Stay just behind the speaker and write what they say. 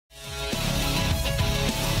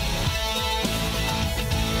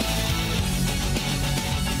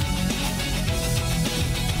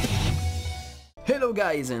Hello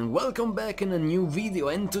guys and welcome back in a new video,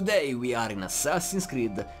 and today we are in Assassin's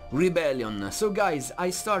Creed Rebellion. So guys,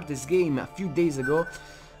 I started this game a few days ago.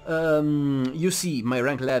 You see my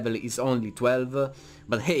rank level is only 12,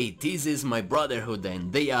 but hey, this is my Brotherhood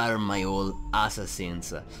and they are my old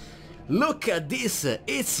assassins. Look at this,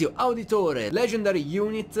 Ezio Auditore, legendary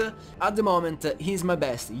unit. At the moment he's my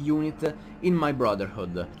best unit in my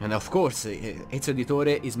Brotherhood. And of course Ezio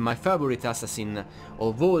Auditore is my favorite assassin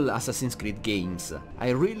of all Assassin's Creed games. I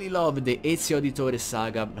really love the Ezio Auditore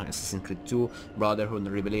saga, Assassin's Creed 2, Brotherhood,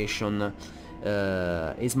 Revelation.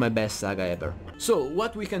 It's my best saga ever. So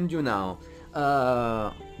what we can do now?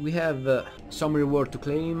 We have some reward to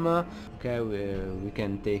claim. Okay, we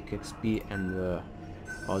can take XP and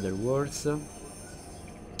other words.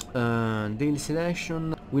 Daily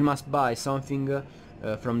selection. We must buy something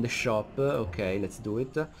from the shop. Okay, let's do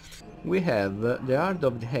it. We have the Art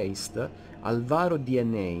of the Haste, Alvaro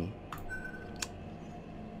DNA.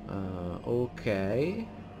 Okay,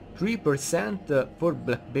 3% for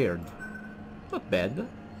Blackbeard. Not bad.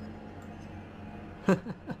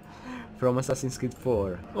 From Assassin's Creed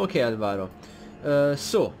 4. Okay, Alvaro.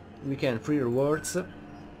 So we can free rewards,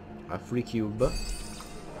 a free cube,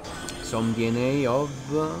 some DNA of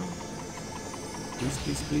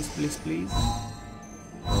please.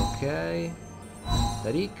 Okay,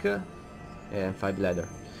 Tariq, and 5 leather.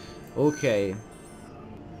 Okay,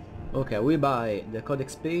 we buy the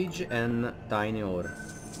codex page and tiny ore.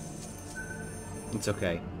 It's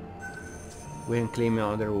okay. We can claim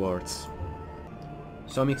other rewards.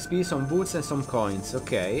 Some XP, some boots and some coins.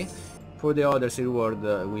 Okay. For the others reward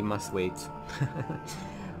we must wait.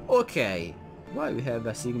 Okay. Why we have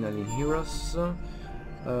a signal in heroes?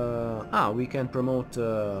 We can promote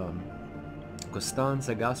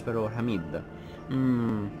Costanza, Gasper or Hamid.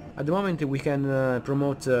 At the moment we can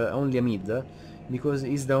promote only Hamid, because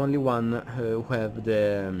he's the only one who have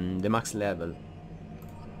the max level.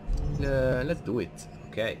 Let's do it.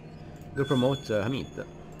 Okay. Go promote Hamid.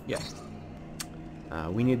 Yeah.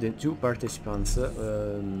 We need 2 participants.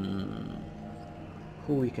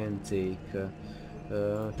 Who we can take?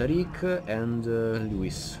 Tariq and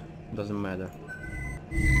Luis. Doesn't matter.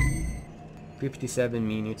 57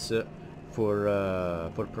 minutes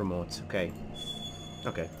for promotes. Okay.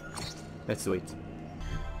 Okay. Let's do it.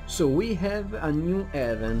 So we have a new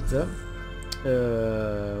event.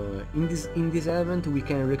 In this event we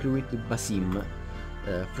can recruit Basim.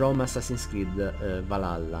 From Assassin's Creed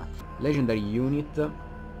Valhalla. Legendary unit,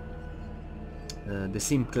 the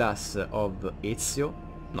same class of Ezio,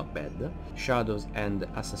 not bad. Shadows and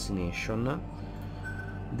Assassination.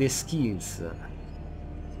 The skills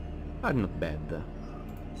are not bad.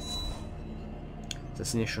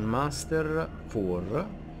 Assassination Master 4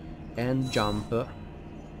 and Jump,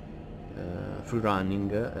 free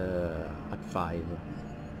running at 5.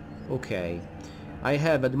 Okay, I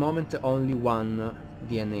have at the moment only 1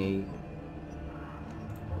 DNA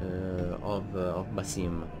of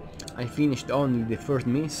Basim. I finished only the first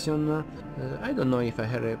mission. I don't know if I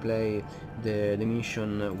have replay the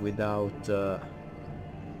mission without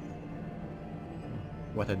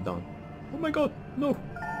what I've done. Oh my god, no!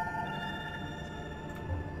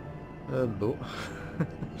 Boo.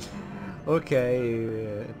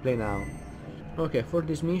 Okay, play now. Okay, for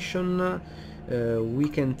this mission we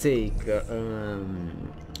can take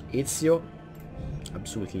Ezio,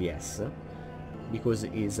 absolutely yes, because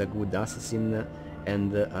he's a good assassin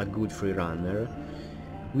and a good free runner.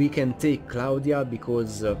 We can take Claudia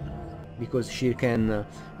because she can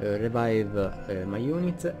revive my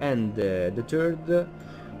unit, and the third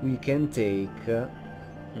we can take a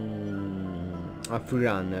free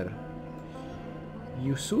runner,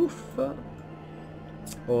 Yusuf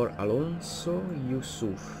or Alonso.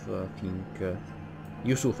 Yusuf, I think.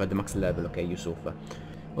 Yusuf at the max level. Okay, Yusuf.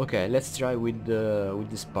 Okay, let's try with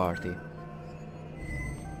this party.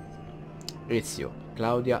 Ezio,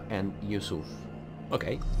 Claudia and Yusuf.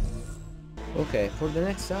 Okay. Okay, for the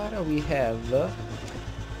next area we have a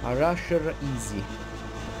Rusher Easy,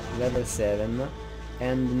 level 7,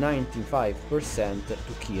 and 95%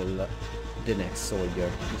 to kill the next soldier,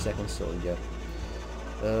 the second soldier.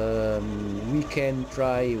 We can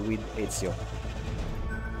try with Ezio.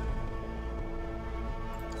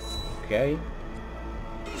 Okay.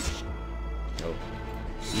 Oh,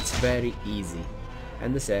 it's very easy.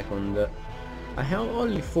 And the second, I have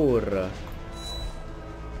only 4.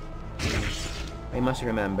 I must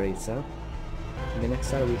remember it, huh? In the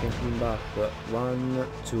next time we can clean back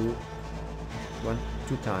 2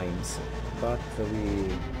 times, but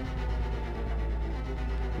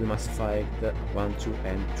we must fight 1, 2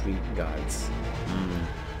 and 3 guards.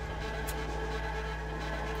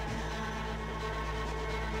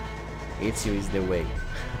 Ezio is the way.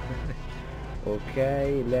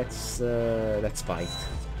 Okay, let's fight.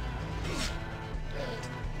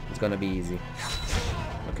 It's gonna be easy.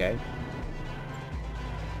 Okay.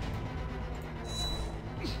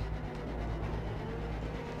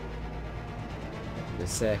 The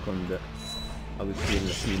second I will kill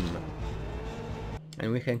him.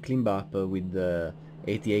 And we can clean up with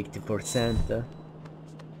 80-80%.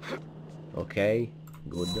 Okay,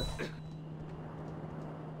 good.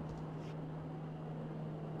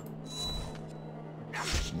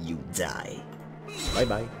 You die. Bye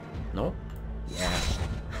bye. No? Yeah.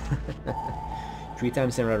 3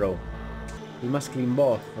 times in a row. We must clean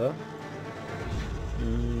both.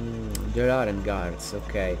 There aren't guards,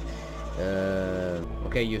 okay.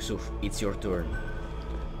 Okay, Yusuf, it's your turn.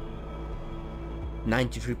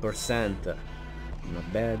 93%,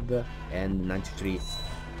 not bad, and 93.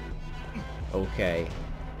 Okay,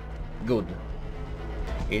 good.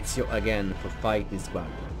 Ezio again for fight this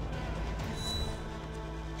guard.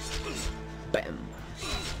 Bam.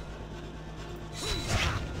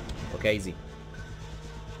 Okay, easy.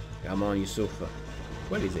 Come on, Yusuf.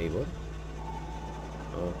 Where is Eivor?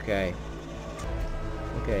 Okay.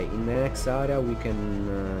 Okay, in the next area we can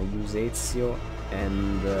use Ezio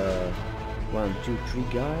and 1, 2, 3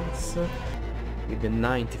 guards. With the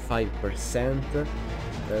 95%,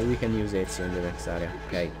 we can use Ezio in the next area.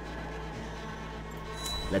 Okay.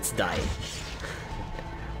 Let's die.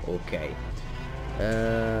 Okay.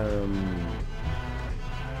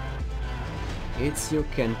 Ezio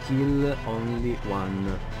can kill only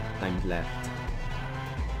 1 time left.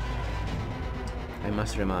 I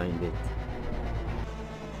must remind it.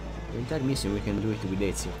 The entire mission we can do it with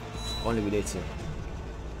Ezio. Only with Ezio.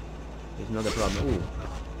 It's not a problem. Ooh.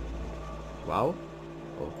 Wow.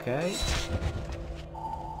 Okay.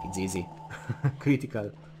 It's easy.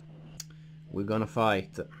 Critical. We're gonna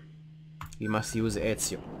fight. We must use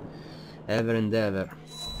Ezio. Ever and ever.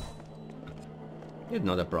 It's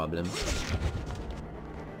not a problem.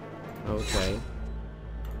 Okay.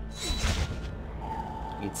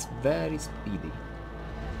 It's very speedy.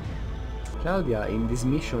 Claudia in this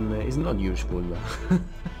mission is not useful.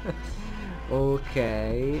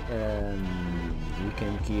 Okay, we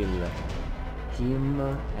can kill him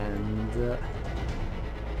and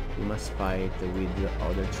we must fight with the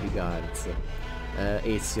other 3 guards.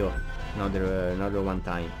 Ezio, another one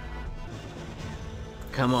time.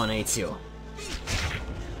 Come on, Ezio.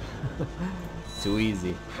 Too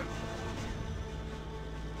easy.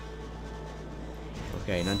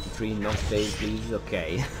 Okay, 93, not fail please,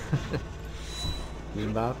 okay.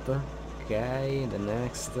 Clean up, okay, the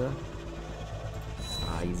next.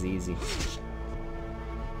 Ah, easy.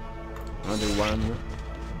 Another one.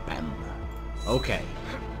 Bam. Okay.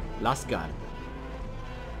 Last guard.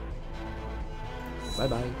 Bye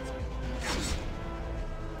bye.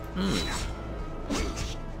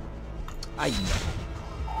 Aye.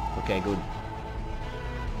 Okay, good.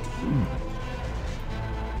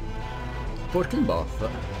 For clean buff,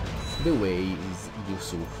 the way is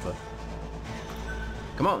Yusuf.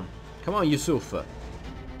 Come on, Yusuf.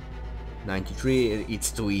 93,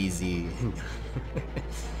 it's too easy.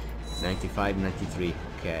 95, 93,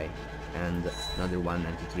 okay. And another one,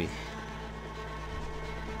 93.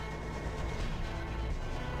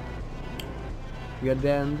 We are at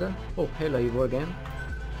the end. Oh, hello, Eivor again.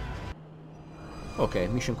 Okay,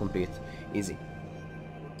 mission complete. Easy.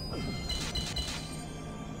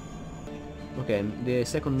 Okay, the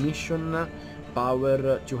second mission,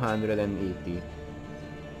 power 280.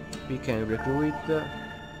 We can recruit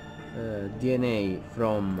DNA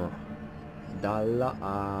from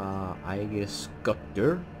Dalla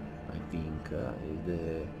Aigescotter, I think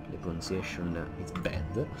the pronunciation is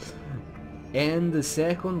bad. And the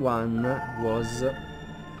second one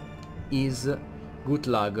is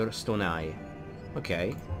Gutlager Stone Eye.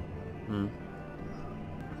 Okay.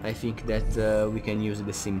 I think that we can use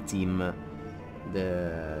the same team.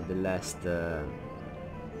 The last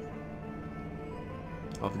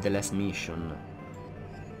of the last mission.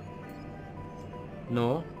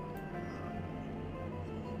 No?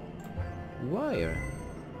 Where?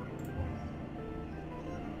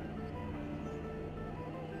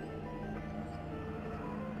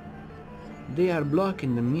 They are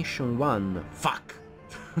blocking the mission 1. Fuck!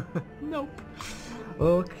 Nope.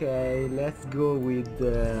 Okay, let's go with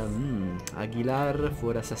Aguilar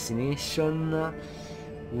for assassination.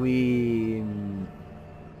 We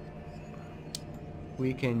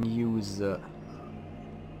can use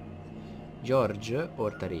George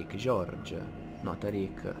or Tariq. George, no,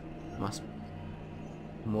 Tariq. Must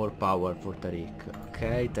more power for Tariq.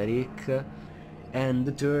 Okay, Tariq. And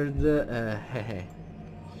the third,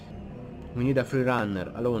 We need a free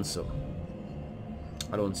runner. Alonso.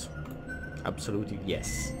 Alonso. Absolutely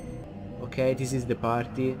yes. Okay, this is the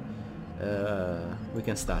party. We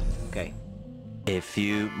can start. Okay. A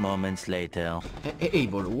few moments later.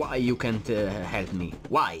 Abel, why you can't help me?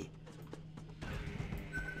 Why?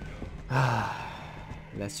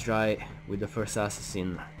 Let's try with the first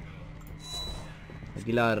assassin.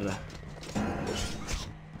 Aguilar.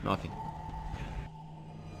 Nothing.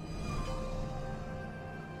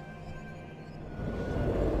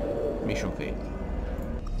 Mission failed.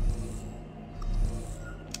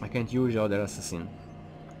 I can't use the other assassin.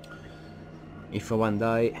 If one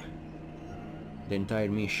die, the entire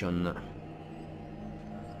mission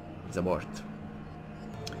is abort.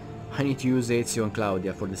 I need to use Ezio and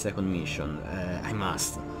Claudia for the second mission. I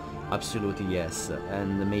must. Absolutely yes.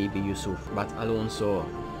 And maybe Yusuf. But Alonso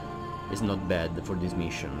is not bad for this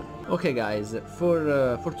mission. Okay guys,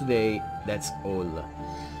 for today that's all.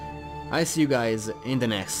 I'll see you guys in the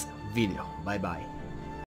next video. Bye bye.